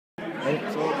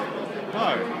So,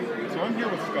 hi. So I'm here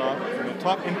with Scott, a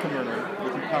top income earner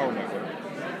with Empower Network.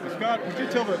 So Scott, would you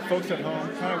tell the folks at home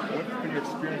kind of what's been your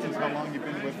experiences, how long you've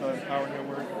been with Empower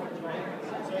Network?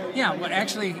 Yeah, well,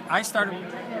 actually, I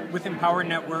started with Empower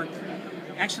Network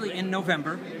actually in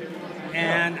November,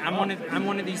 and I'm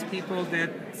one of these people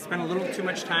that spent a little too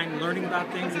much time learning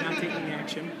about things and not taking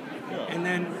action. And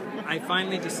then I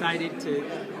finally decided to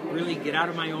really get out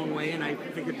of my own way, and I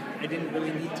figured I didn't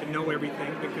really need to know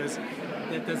everything because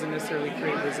that doesn't necessarily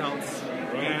create results.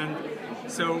 And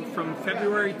so from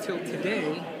February till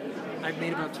today, I've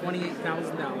made about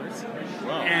 $28,000.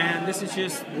 Wow. And this is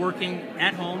just working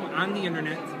at home on the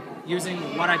internet using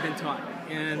what I've been taught.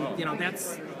 And you know,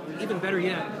 that's even better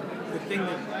yet. The thing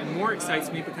that more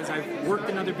excites me, because I've worked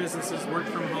in other businesses, worked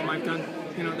from home, I've done,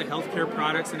 you know, the healthcare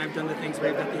products, and I've done the things where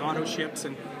I've got the auto ships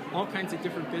and all kinds of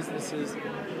different businesses,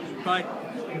 but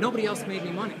nobody else made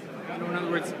me money. You know, in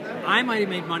other words, I might have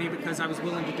made money because I was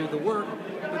willing to do the work,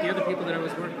 but the other people that I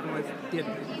was working with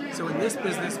didn't. So in this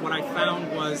business, what I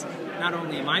found was not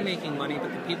only am I making money,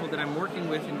 but the people that I'm working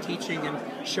with and teaching and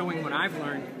showing what I've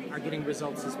learned are getting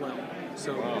results as well.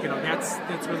 So, you know,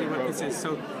 that's really what this is.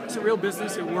 So it's a real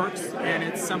business, it works, and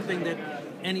it's something that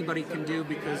anybody can do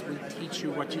because we teach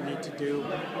you what you need to do,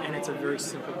 and it's a very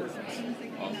simple business.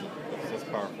 Awesome. That's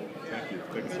powerful. Thank you.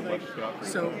 Thank you so much,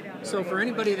 Scott. So for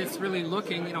anybody that's really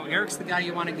looking, you know, Eric's the guy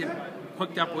you want to get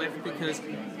hooked up with, because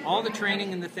all the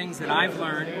training and the things that I've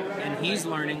learned and he's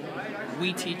learning,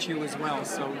 we teach you as well.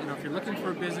 So, you know, if you're looking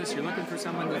for a business, you're looking for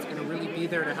someone that's going to really be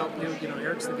there to help you, you know,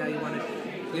 Eric's the guy you want to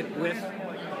get with.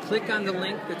 Click on the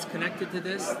link that's connected to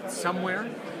this somewhere.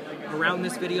 Around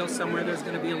this video somewhere there's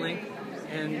going to be a link,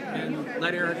 and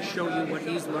let Eric show you what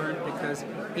he's learned, because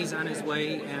he's on his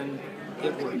way and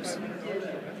it works.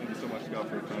 Thank you so much, Scott,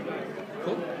 for your time.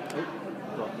 Cool. Oh,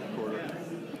 drop the recorder.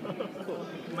 Cool.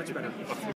 Much better.